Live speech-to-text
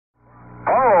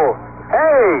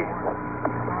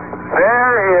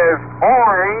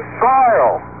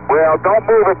Now don't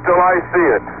move it till I see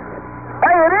it.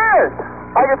 Hey, it is!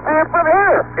 I can see it from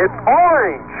here. It's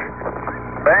orange.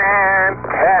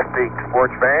 Fantastic,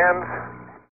 sports fans.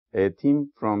 A team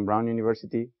from Brown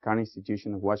University, Carnegie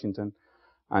Institution of Washington,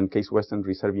 and Case Western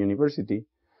Reserve University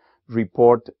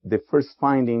report the first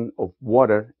finding of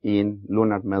water in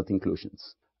lunar melt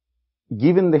inclusions.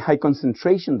 Given the high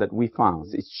concentration that we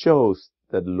found, it shows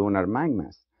that lunar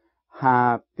magmas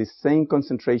have the same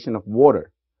concentration of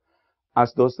water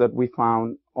as those that we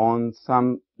found on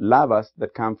some lavas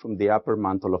that come from the upper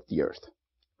mantle of the Earth.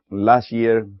 Last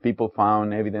year, people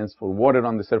found evidence for water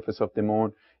on the surface of the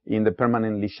moon in the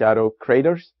permanently shallow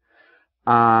craters.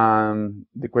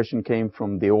 The question came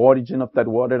from the origin of that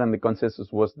water, and the consensus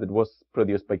was that it was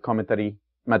produced by cometary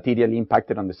material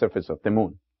impacted on the surface of the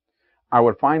moon.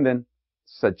 Our finding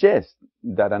suggests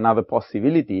that another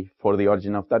possibility for the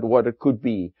origin of that water could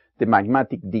be the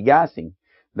magmatic degassing.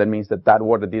 That means that that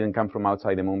water didn't come from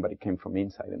outside the moon, but it came from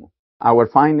inside the moon. Our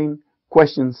finding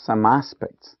questions some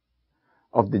aspects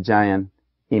of the giant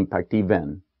impact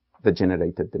event that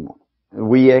generated the moon.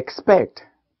 We expect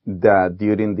that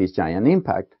during this giant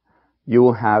impact, you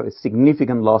will have a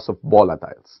significant loss of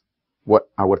volatiles. What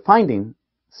our finding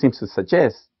seems to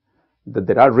suggest that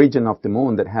there are regions of the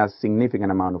moon that has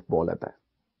significant amount of volatile.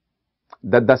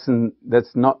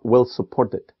 That's not well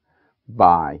supported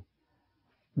by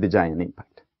the giant impact.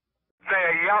 Say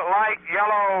a light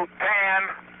yellow tan,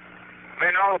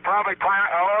 probably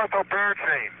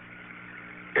orthopyroxene.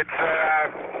 It's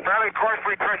fairly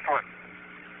coarsely crystalline.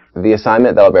 The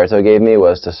assignment that Alberto gave me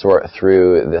was to sort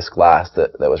through this glass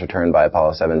that was returned by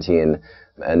Apollo 17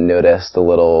 and notice the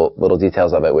little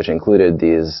details of it, which included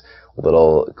these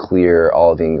little clear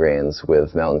olivine grains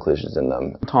with metal inclusions in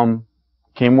them. Tom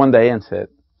came one day and said,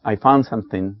 I found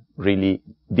something really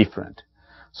different.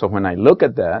 So when I look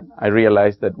at that, I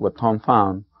realized that what Tom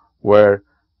found were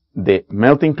the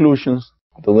melt inclusions.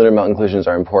 The lunar melt inclusions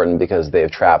are important because they've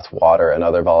trapped water and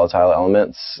other volatile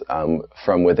elements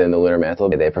from within the lunar mantle.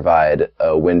 They provide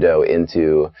a window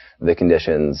into the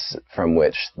conditions from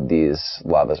which these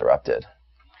lavas erupted.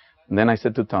 And then I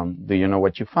said to Tom, do you know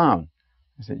what you found?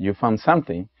 I said, you found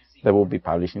something that will be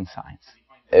published in Science.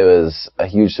 It was a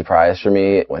huge surprise for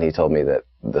me when he told me that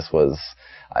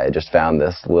I had just found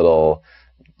this little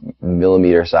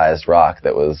millimeter-sized rock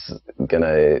that was going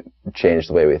to change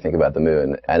the way we think about the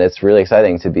moon. And it's really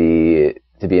exciting to be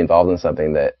involved in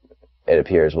something that it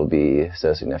appears will be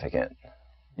so significant.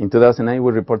 In 2008,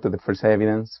 we reported the first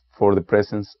evidence for the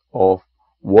presence of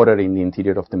water in the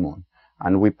interior of the moon.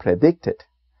 And we predicted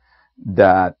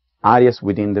that areas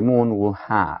within the moon will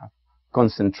have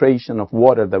concentration of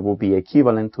water that will be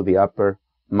equivalent to the upper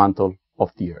mantle of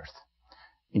the Earth.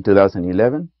 In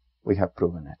 2011, we have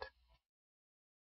proven it.